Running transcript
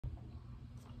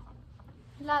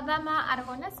La Dama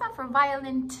Aragonesa for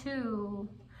violin 2,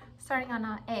 starting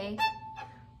on A.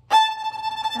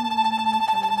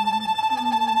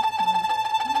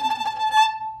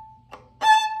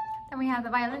 Then we have the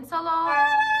violin solo.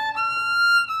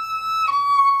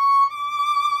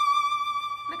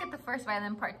 Look at the first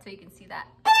violin part so you can see that.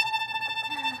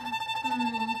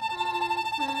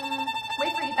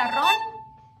 Wait for guitarrón.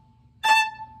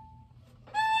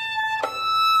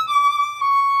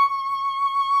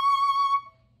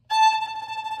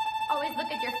 Always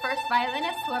look at your first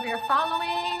violinist, whoever you're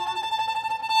following.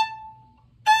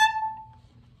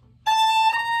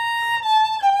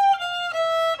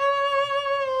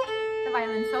 The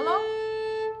violin solo.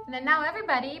 And then now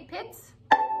everybody pits.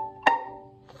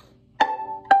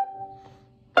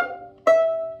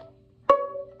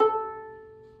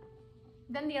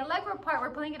 Then the allegro part, we're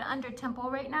playing it under tempo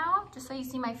right now. Just so you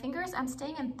see my fingers, I'm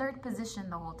staying in third position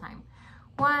the whole time.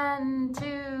 1,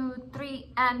 2,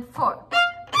 3, and 4.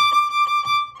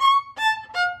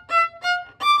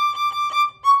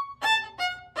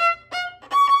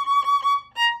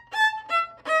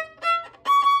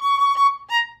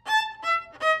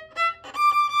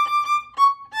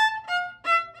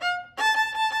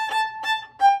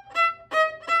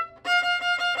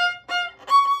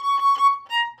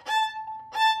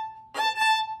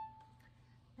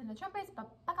 The trumpets, and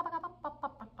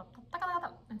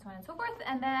so on and so forth.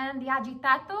 And then the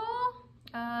agitato,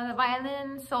 the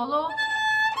violin solo,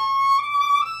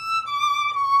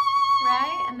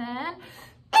 right? And then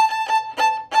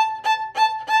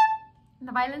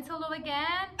the violin solo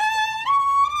again,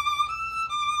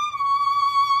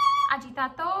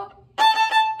 agitato,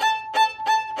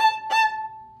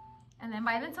 and then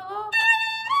violin solo.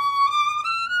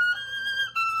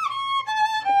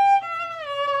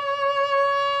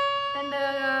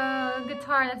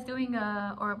 Guitar that's doing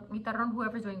or guitarrón,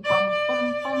 whoever's doing bum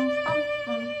bum bum bum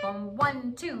bum bum.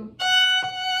 1, 2. 2, 3,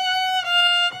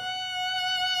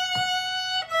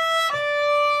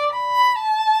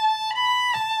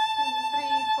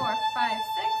 4, 5,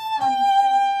 6. 1, 2.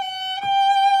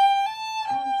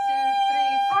 1, 2,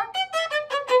 3, 4.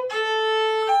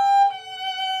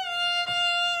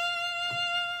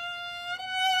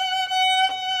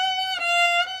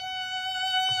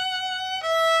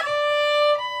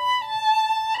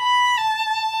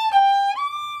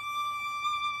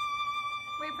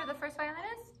 Wait for the first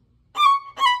violinist.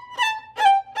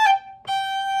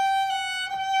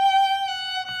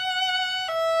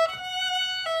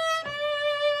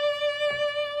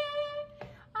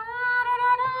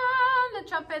 The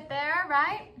trumpet there,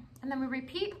 right? And then we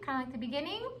repeat, kind of like the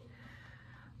beginning.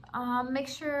 Make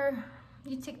sure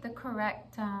you take the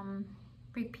correct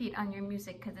repeat on your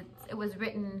music because it was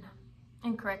written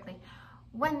incorrectly.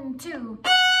 1, 2.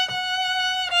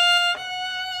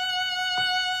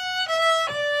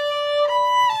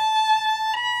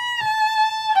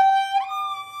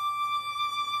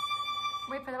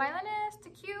 Wait for the violinist to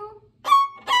cue.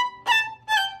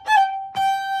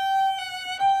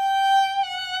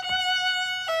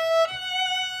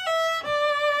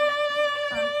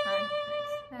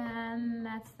 And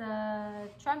that's the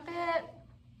trumpet.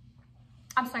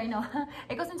 I'm sorry, no,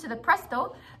 it goes into the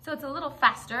presto, so it's a little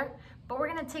faster, but we're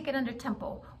gonna take it under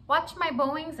tempo. Watch my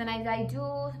bowings, and I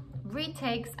do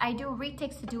retakes. I do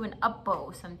retakes to do an up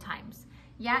bow sometimes.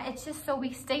 Yeah, it's just so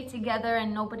we stay together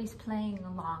and nobody's playing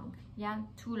long. Yeah,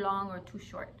 too long or too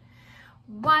short.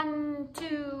 1,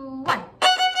 2, 1.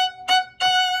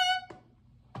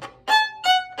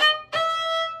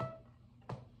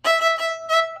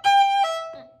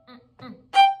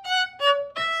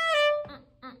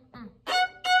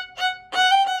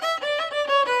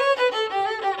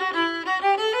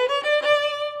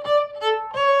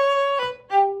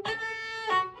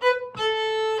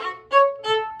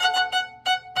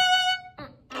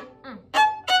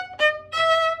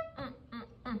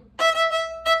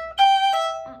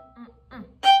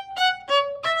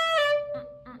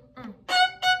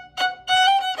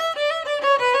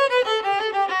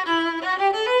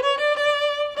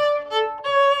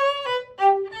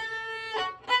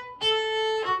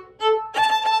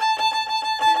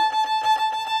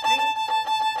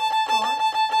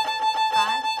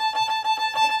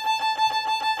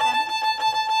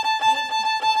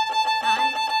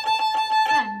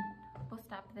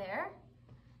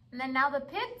 And now the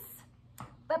pits,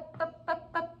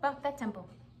 that tempo.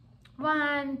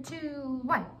 1, 2,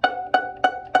 1.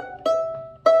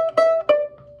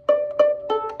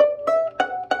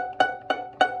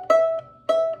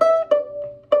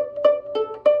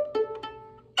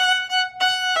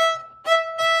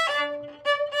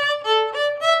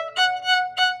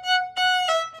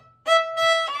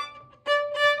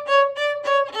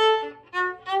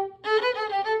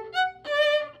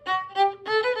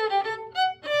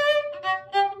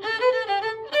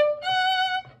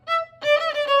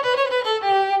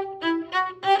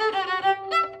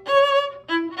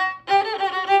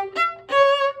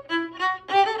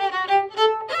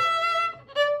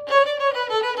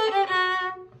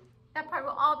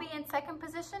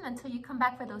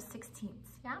 back for those 16ths,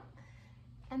 yeah?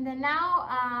 And then now,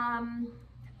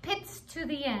 pits to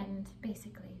the end,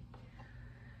 basically.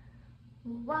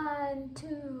 1, 2,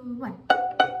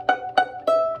 1.